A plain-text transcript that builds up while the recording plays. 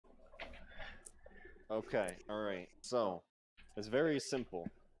Okay, alright. So, it's very simple.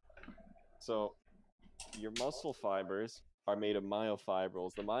 So, your muscle fibers are made of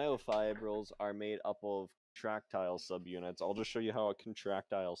myofibrils. The myofibrils are made up of contractile subunits. I'll just show you how a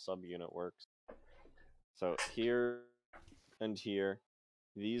contractile subunit works. So, here and here,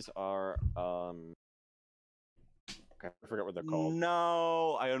 these are, okay, I forgot what they're called.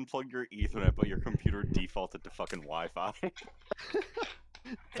 No, I unplugged your Ethernet, but your computer defaulted to fucking Wi-Fi.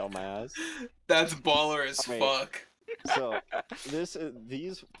 Dumbass. That's baller as Wait. fuck. So,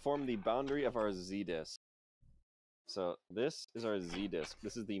 these form the boundary of our Z-disc. So this is our Z-disc.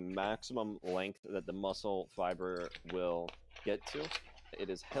 This is the maximum length that the muscle fiber will get to. It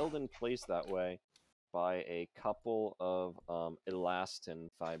is held in place that way by a couple of elastin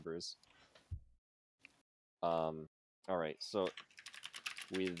fibers. All right, so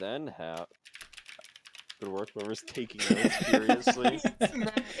we then have. Good work, whoever's taking notes furiously.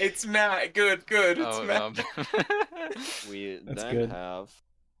 It's Matt. Good. It's Matt. We That's then good. have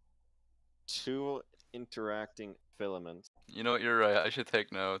two interacting filaments. You know what? You're right. I should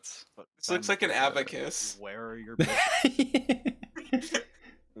take notes. This looks like an abacus. Where are your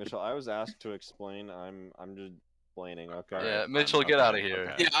Mitchell, I was asked to explain. I'm just explaining. Okay. Yeah, Mitchell, get out of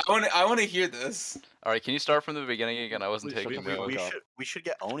here. Okay. Yeah, I want to hear this. All right, can you start from the beginning again? I wasn't Please, taking okay, notes. We should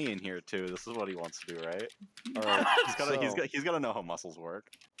get Oni in here too. This is what he wants to do, right? All right. He's got to know how muscles work.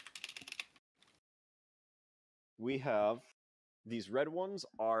 We have these red ones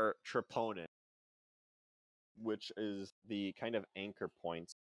are troponin, which is the kind of anchor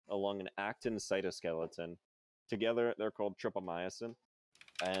points along an actin cytoskeleton. Together, they're called trypomyosin.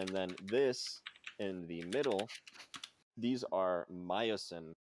 And then this in the middle, these are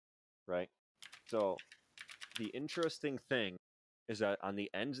myosin, right? So the interesting thing is that on the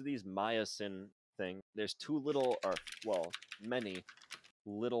ends of these myosin thing, there's many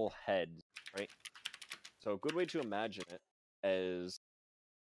little heads, right? So a good way to imagine it is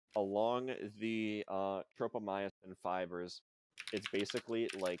along the trypomyosin fibers, it's basically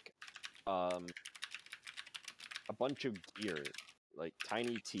like a bunch of gears, like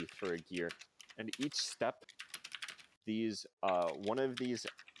tiny teeth for a gear. And each step, these one of these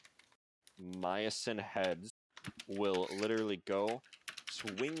myosin heads will literally go,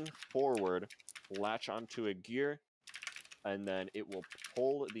 swing forward, latch onto a gear, and then it will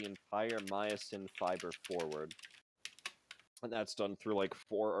pull the entire myosin fiber forward. And that's done through like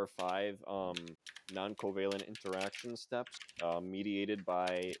 4 or 5 non-covalent interaction steps, mediated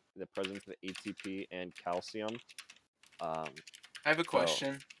by the presence of ATP and calcium. I have a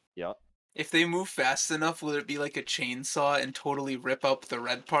question. Yeah. If they move fast enough, will it be like a chainsaw and totally rip up the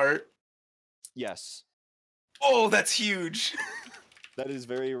red part? Yes. Oh, that's huge. That is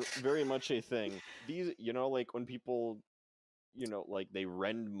very, very much a thing. These, like when people, like they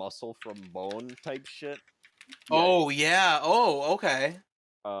rend muscle from bone type shit. Yeah. Oh, yeah. Oh, okay.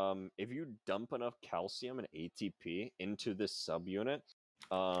 If you dump enough calcium and ATP into this subunit,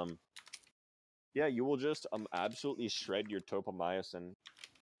 yeah, you will just absolutely shred your topomyosin,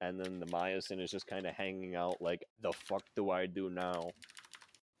 and then the myosin is just kind of hanging out like, the fuck do I do now?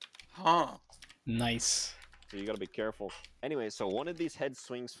 Huh. Nice. So you gotta be careful. Anyway, so one of these heads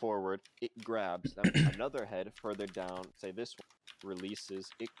swings forward, it grabs, then another head further down, say this one, releases,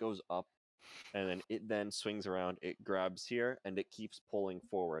 it goes up, and then it then swings around, it grabs here, and it keeps pulling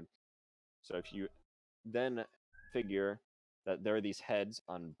forward. So if you then figure that there are these heads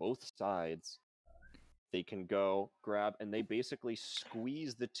on both sides, they can go, grab, and they basically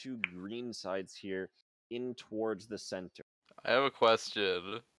squeeze the two green sides here in towards the center. I have a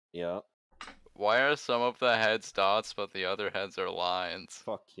question. Yeah. Why are some of the heads dots, but the other heads are lines?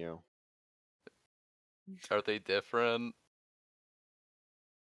 Fuck you. Are they different?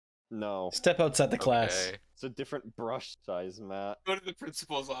 No. Step outside the class. Okay. It's a different brush size, Matt. Go to the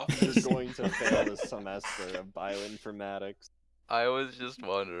principal's You're office. going to fail this semester of bioinformatics. I was just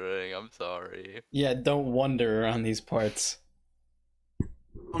wondering. I'm sorry. Yeah, don't wonder on these parts.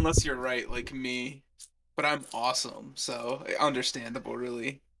 Unless you're right, like me. But I'm awesome, so understandable,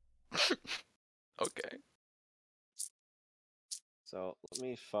 really. Okay. So let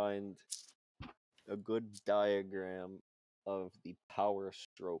me find a good diagram of the power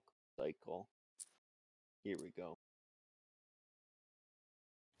stroke cycle. Here we go.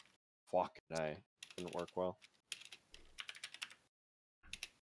 Fuck, that didn't work well.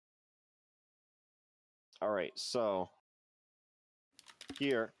 Alright, so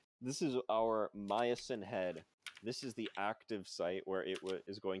here, this is our myosin head. This is the active site where it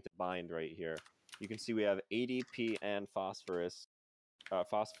is going to bind right here. You can see we have ADP and phosphate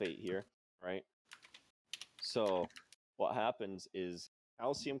here, right? So what happens is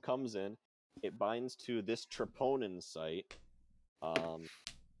calcium comes in, it binds to this troponin site,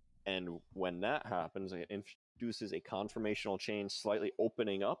 and when that happens, it introduces a conformational change, slightly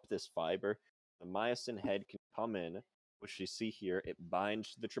opening up this fiber. The myosin head can come in, which you see here. It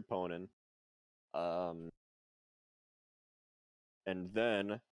binds to the troponin, and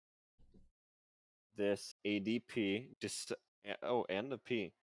then this ADP and the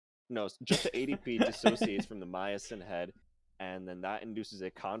P. No, just the ADP dissociates from the myosin head, and then that induces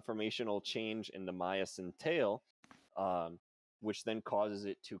a conformational change in the myosin tail, which then causes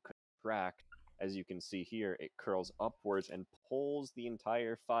it to contract. As you can see here, it curls upwards and pulls the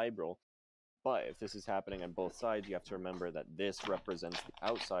entire fibril. But if this is happening on both sides, you have to remember that this represents the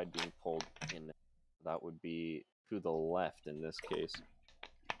outside being pulled in. That would be to the left in this case,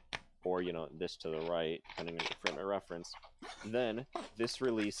 or this to the right, depending on your frame of reference. Then this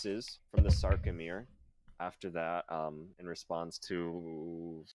releases from the sarcomere. After that, in response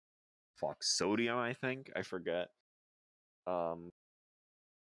to sodium, I think, I forget. I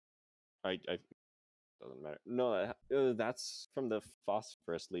doesn't matter. No, that's from the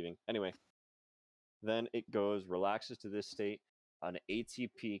phosphorus leaving. Anyway, then it goes, relaxes to this state. An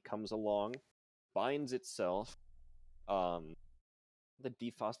ATP comes along, binds itself. The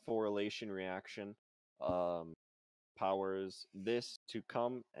dephosphorylation reaction powers this to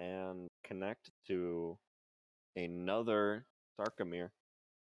come and connect to another sarcomere.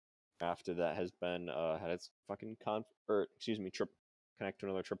 After that has been had its fucking connect to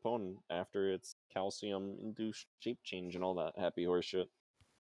another troponin after its calcium-induced shape change and all that happy horse shit.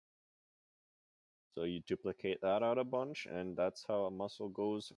 So you duplicate that out a bunch, and that's how a muscle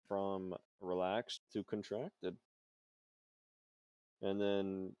goes from relaxed to contracted. And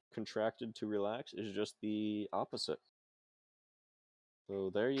then contracted to relaxed is just the opposite.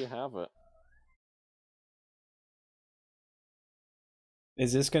 So there you have it.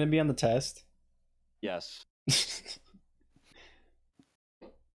 Is this going to be on the test? Yes.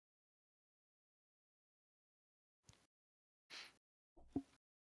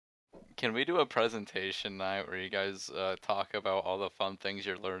 Can we do a presentation night where you guys talk about all the fun things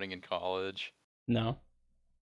you're learning in college? No.